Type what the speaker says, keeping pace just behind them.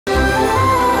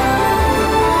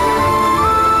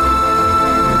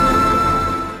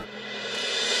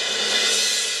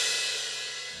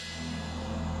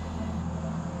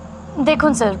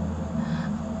দেখুন স্যার,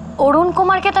 অরুণ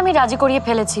কুমারকে তো আমি রাজি করিয়ে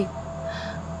ফেলেছি,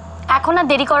 এখন আর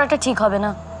দেরি করাটা ঠিক হবে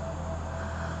না।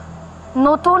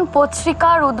 নতুন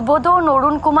পত্রিকার উদ্বোধন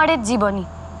অরুণ কুমারের জীবনী,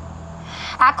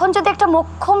 এখন যদি একটা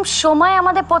মোক্ষম সময়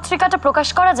আমাদের পত্রিকাটা প্রকাশ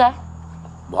করা যায়।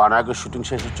 ভয়ানকের শুটিং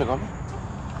শেষ হচ্ছে কবে?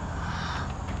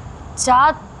 যা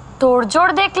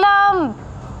তোড়জোড় দেখলাম,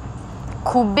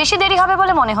 খুব বেশি দেরি হবে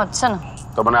বলে মনে হচ্ছে না।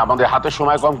 তো মানে আমাদের হাতে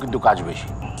সময় কম কিন্তু কাজ বেশি।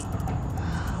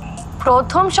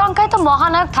 প্রথম সংখ্যায় তো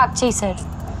মহানায়ক থাকছেই স্যার,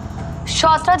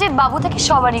 সত্রাজিৎ বাবু থেকে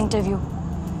সবার ইন্টারভিউ।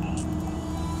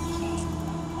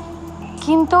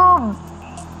 কিন্তু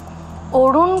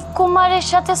অরুণ কুমারের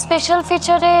সাথে স্পেশাল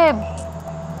ফিচারে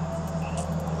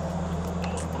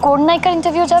কোন নায়িকার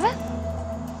ইন্টারভিউ যাবে?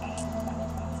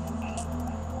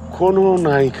 কোনো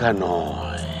নায়িকা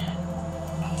নয়,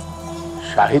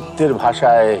 সাহিত্যের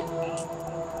ভাষায়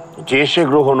যে সে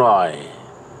গ্রহ নয়,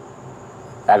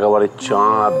 একেবারে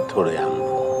চাঁদ ধরে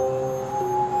আনবো।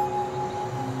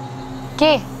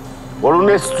 কে?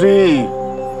 অরুণের স্ত্রী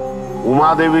উমা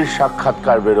দেবীর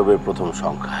সাক্ষাৎকার বেরোবে প্রথম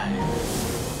সংখ্যায়।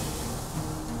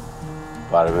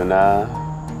 পারবে না,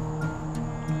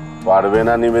 পারবে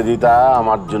না নিবেদিতা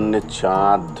আমার জন্য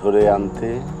চাঁদ ধরে আনতে?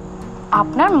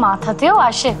 আপনার মাথাতেও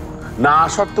আসে? না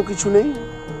আসার তো কিছু নেই,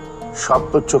 সব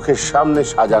তো চোখের সামনে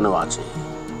সাজানো আছে।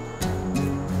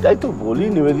 তাই তো বলি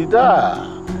নিবেদিতা,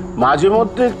 মাঝে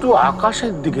মধ্যে একটু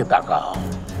আকাশের দিকে তাকাও।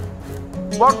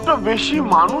 বড্ড বেশি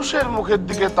মানুষের মুখের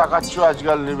দিকে তাকাচ্ছ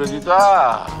আজকাল নিবেদিতা,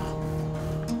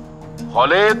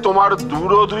 ফলে তোমার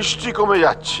দূরদৃষ্টি কমে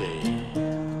যাচ্ছে।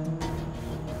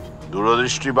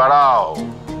 দূরদৃষ্টি বাড়াও।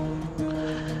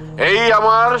 এই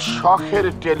আমার শখের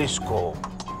টেলিস্কোপ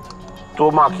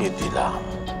তোমাকে দিলাম।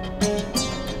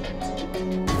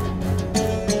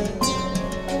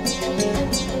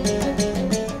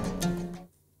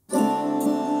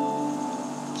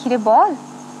 কিরে বল,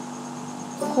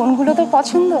 কোনগুলো তোর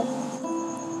পছন্দ?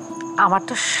 আমার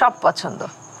তো সব পছন্দ।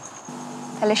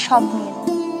 তাহলে সব নিয়ে নে।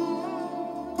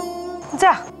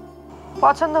 যা,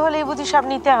 পছন্দ হলেই বুঝি সব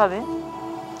নিতে হবে?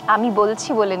 আমি বলছি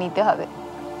বলে নিতে হবে।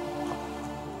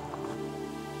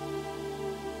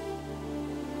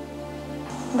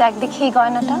 দেখ দেখি এই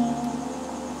গয়নাটা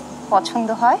পছন্দ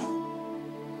হয়?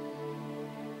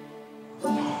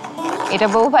 এটা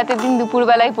বউ ভাতের দিন দুপুর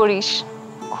বেলায় পরিস,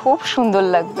 খুব সুন্দর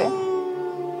লাগবে।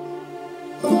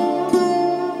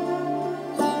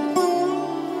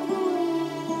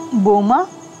 বৌমা,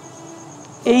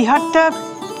 এই হারটা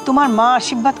তোমার মা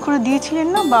আশীর্বাদ করে দিয়েছিলেন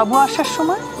না বাবু আসার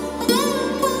সময়?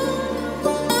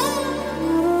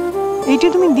 এইটা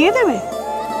তুমি দিয়ে দেবে?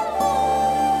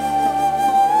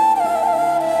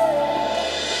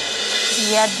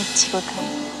 দিয়ে আর দিচ্ছি কোথায়,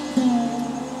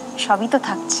 সবই তো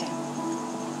থাকছে।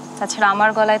 তাছাড়া আমার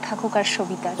গলায় থাকুক আর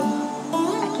সবিতার,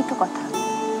 একই তো কথা।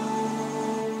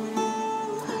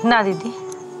 না দিদি,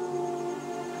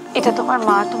 এটা তোমার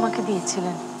মা তোমাকে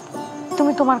দিয়েছিলেন,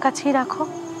 তুমি তোমার কাছেই রাখো।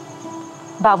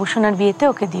 বাবু সোনার বিয়েতে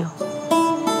ওকে দিও।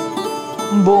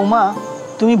 বৌমা,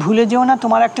 তুমি ভুলে যেও না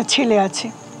তোমার একটা ছেলে আছে।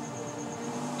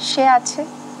 সে আছে,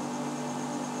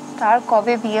 তার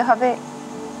কবে বিয়ে হবে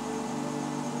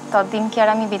ততদিন কি আর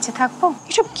আমি বেঁচে থাকবো?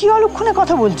 এসব কি অলক্ষণে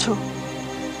কথা বলছো?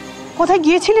 কোথায়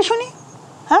গিয়েছিলে শুনি?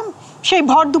 হ্যাঁ, সেই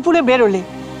ভর দুপুরে বেরোলে,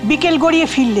 বিকেল গড়িয়ে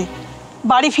ফিরলে,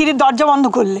 বাড়ি ফিরে দরজা বন্ধ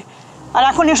করলে, আর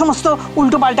এখন এ সমস্ত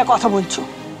উল্টো পাল্টা কথা বলছো।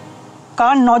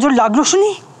 কার নজর লাগলো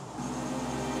শুনি?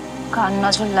 কার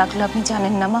নজর লাগলো আপনি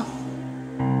জানেন না মা?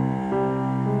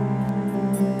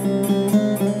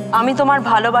 আমি তোমার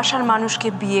ভালোবাসার মানুষকে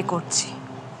বিয়ে করছি,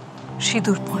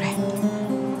 সিঁদুর পরে,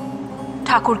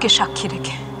 ঠাকুরকে সাক্ষী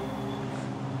রেখে।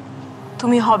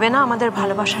 তুমি হবে না আমাদের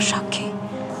ভালোবাসার সাক্ষী?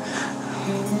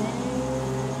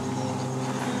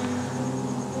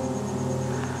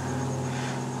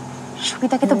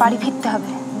 সুবিতাকে তো বাড়ি ফিরতে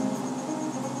হবে,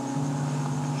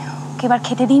 ওকে এবার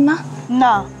খেতে দিই মা।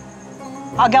 না,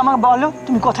 আগে আমাকে বলো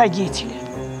তুমি কোথায় গিয়েছিলে।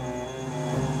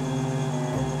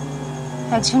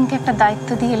 একজনকে একটা দায়িত্ব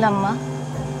দিয়ে এলাম মা,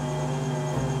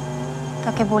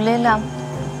 তাকে বলে এলাম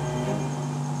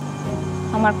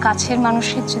আমার কাছের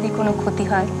মানুষের যদি কোনো ক্ষতি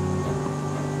হয়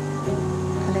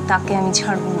তাহলে তাকে আমি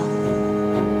ছাড়ব না।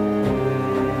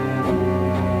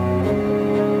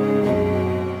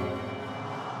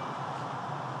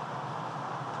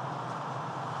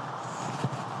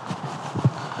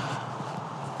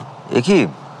 এ কি,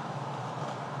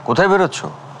 কোথায় বেরোচ্ছ?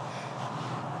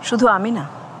 শুধু আমি না,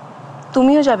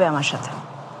 তুমিও যাবে আমার সাথে।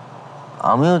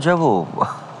 আমিও যাব?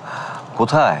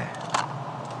 কোথায়?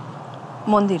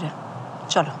 মন্দিরে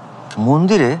চলো।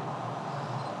 মন্দিরে?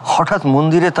 হঠাৎ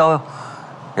মন্দিরে, তাও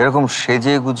এরকম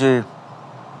সেজে গুজে?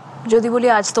 যদি বলি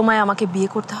আজ তোমায় আমাকে বিয়ে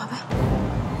করতে হবে।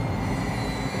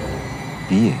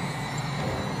 বিয়ে?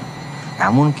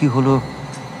 এমন কি হলো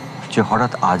যে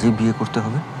হঠাৎ আজই বিয়ে করতে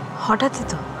হবে? হঠাৎই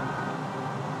তো,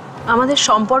 আমাদের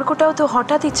সম্পর্কটাও তো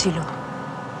হঠাৎই ছিল,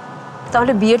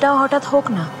 তাহলে বিয়েটাও হঠাৎ হোক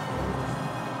না।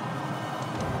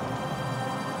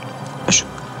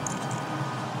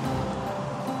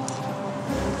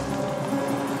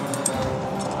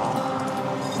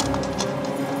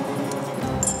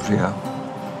 প্রিয়া,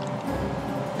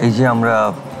 এই যে আমরা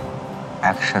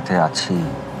একসাথে আছি,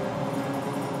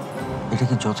 এটা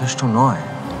কি যথেষ্ট নয়?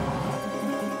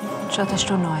 যথেষ্ট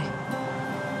নয়,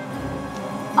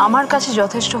 আমার কাছে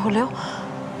যথেষ্ট হলেও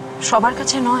সবার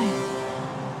কাছে নয়।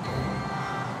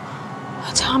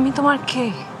 আচ্ছা, আমি তোমার কে?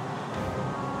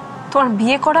 তোমার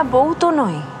বিয়ে করা বউ তো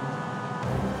নই,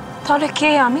 তাহলে কে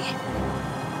আমি?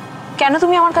 কেন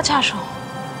তুমি আমার কাছে আসো?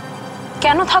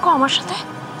 কেন থাকো আমার সাথে?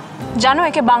 জানো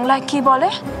একে বাংলায় কি বলে?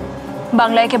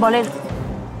 বাংলায় একে বলে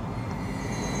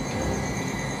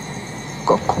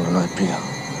কখনো নয় প্রিয়া,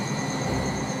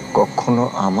 কখনো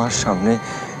আমার সামনে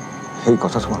এই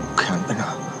কথা তোমার মুখে আনবে না।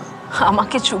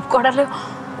 আমাকে চুপ করালেও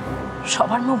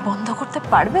সবার মুখ বন্ধ করতে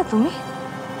পারবে তুমি?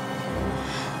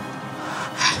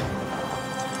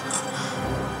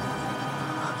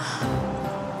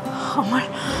 আমার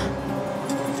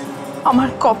আমার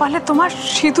কপালে তোমার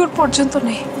সিঁদুর পর্যন্ত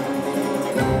নেই।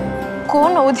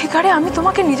 কোন অধিকারে আমি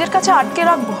তোমাকে নিজের কাছে আটকে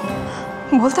রাখবো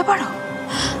বলতে পারো?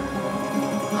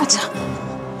 আচ্ছা,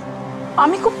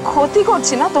 আমি খুব ক্ষতি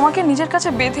করছি না তোমাকে নিজের কাছে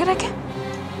বেঁধে রেখে?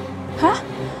 হ্যাঁ,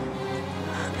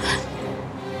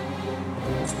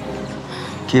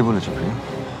 কে বলেছে প্রিয়া?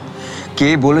 কে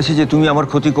বলেছে যে তুমি আমার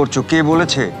ক্ষতি করছো? কে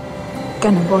বলেছে?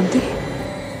 কেন বর্দি?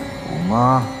 উমা,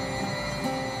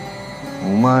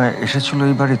 উমা এসেছিল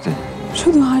এই বাড়িতে?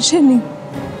 শুধু আসেনি,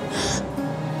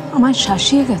 আমায়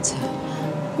শাসিয়ে গেছে।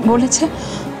 বলেছে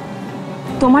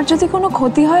তোমার যদি কোনো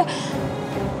ক্ষতি হয়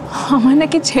আমায়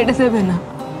নাকি ছেড়ে দেবে না।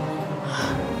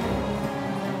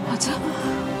 আচ্ছা,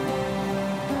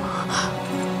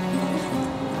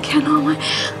 কেন আমায়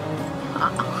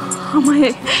আমায়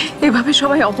এভাবে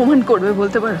সবাই অপমান করবে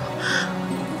বলতে পারো?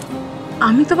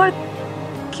 আমি তোমার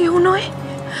কেউ নয়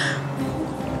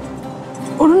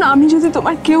অরুণ। আমি যদি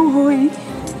তোমার কেউ হই,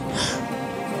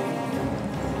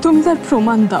 তুমি তার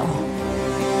প্রমাণ দাও।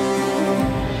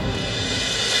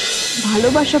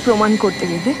 ভালোবাসা প্রমাণ করতে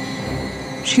গেলে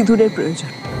সিঁদুরের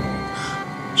প্রয়োজন,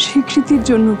 স্বীকৃতির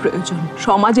জন্য প্রয়োজন,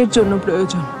 সমাজের জন্য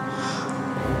প্রয়োজন।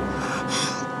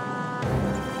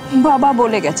 বাবা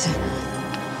বলে গেছে,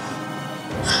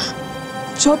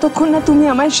 যতক্ষণ না তুমি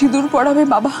আমায় সিঁদুর পরাবে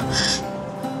বাবা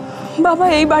বাবা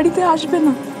এই বাড়িতে আসবে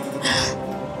না।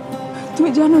 তুমি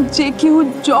জানো, যে কেউ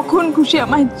যখন খুশি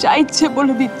আমায় যা ইচ্ছে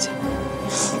বলে দিচ্ছে।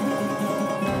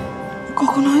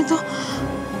 কখনো হয়তো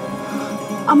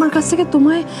আমার কাছ থেকে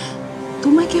তোমায়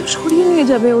তোমায় কেউ সরিয়ে নিয়ে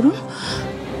যাবে অরুণ,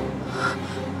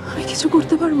 আমি কিছু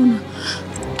করতে পারবো না।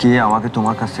 কে আমাকে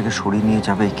তোমার কাছ থেকে সরিয়ে নিয়ে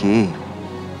যাবে? কে?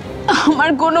 আমার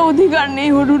কোনো অধিকার নেই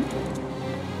অরুণ।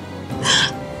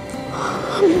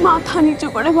 আমি মাথা নিচু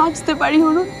করে বাঁচতে পারি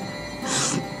অরুণ।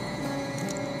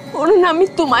 অরুণ, আমি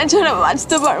তোমায় ছাড়া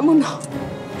বাঁচতে পারবো না।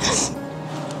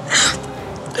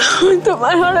 আমি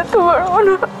তোমায় হারাতে পারবো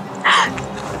না।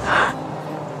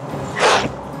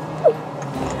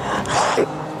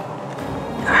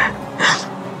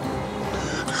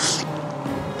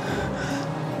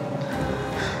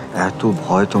 এত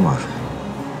ভয় তোমার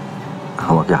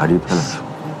আমাকে হারিয়ে ফেলার?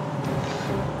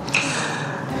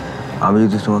 আমি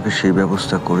যদি তোমাকে সেই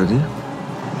ব্যবস্থা করে দিই,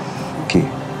 কি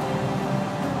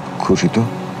খুশি তো?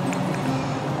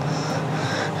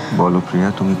 বলো প্রিয়া,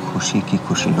 তুমি খুশি কি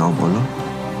খুশি নাও বলো?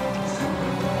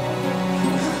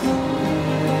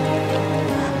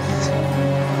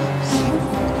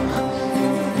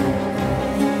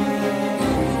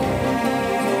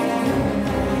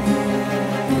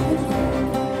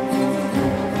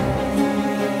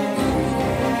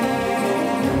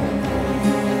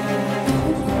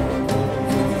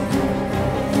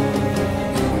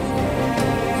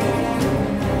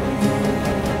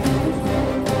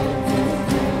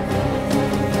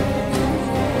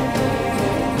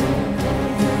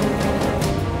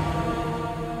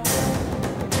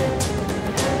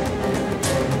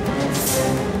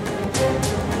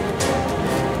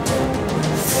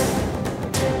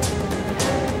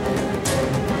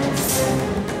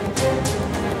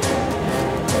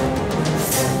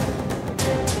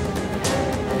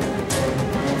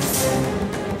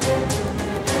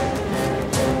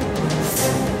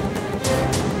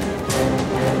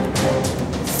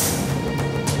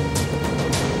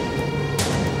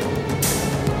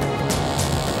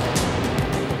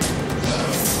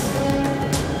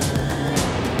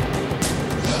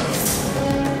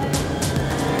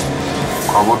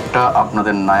 খবরটা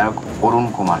আপনাদের নায়ক অরুণ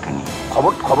কুমারকে নিয়ে।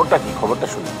 খবরটা কি? খবরটা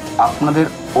শুনি। আপনাদের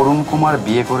অরুণ কুমার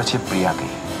বিয়ে করেছে প্রিয়াকে।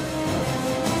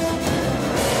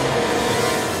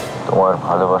 তোমার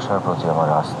ভালোবাসার প্রতি আমার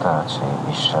আস্থা আছে,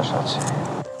 বিশ্বাস আছে।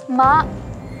 মা,